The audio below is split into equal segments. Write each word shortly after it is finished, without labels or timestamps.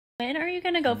When are you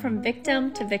gonna go from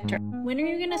victim to victor? When are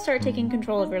you gonna start taking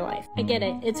control of your life? I get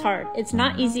it, it's hard. It's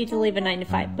not easy to leave a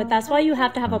 9-to-5, but that's why you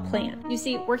have to have a plan. You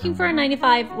see, working for a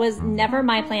 9-to-5 was never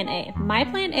my plan A. My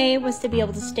plan A was to be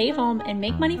able to stay home and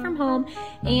make money from home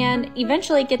and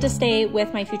eventually get to stay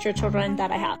with my future children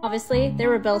that I have. Obviously, there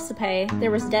were bills to pay,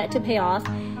 there was debt to pay off,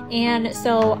 and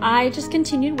so I just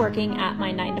continued working at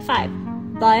my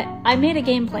 9-to-5. But I made a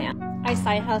game plan. I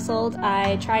side hustled,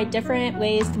 I tried different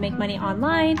ways to make money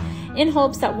online in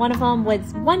hopes that one of them would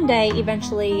one day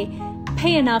eventually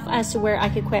pay enough as to where I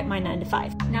could quit my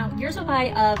 9-to-5. Now, years went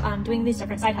by of doing these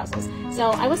different side hustles.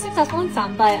 So I was successful in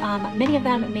some, but many of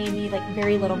them made me like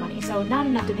very little money, so not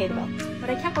enough to pay the bill. But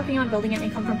I kept working on building an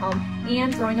income from home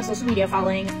and growing a social media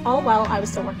following, all while I was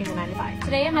still working the 9-to-5.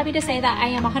 Today, I'm happy to say that I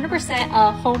am 100%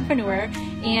 a homepreneur,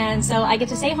 and so I get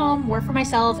to stay home, work for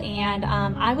myself, and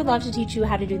I would love to teach you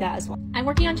how to do that as well. I'm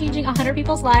working on changing 100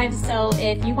 people's lives, so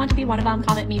if you want to be one of them,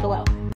 comment me below.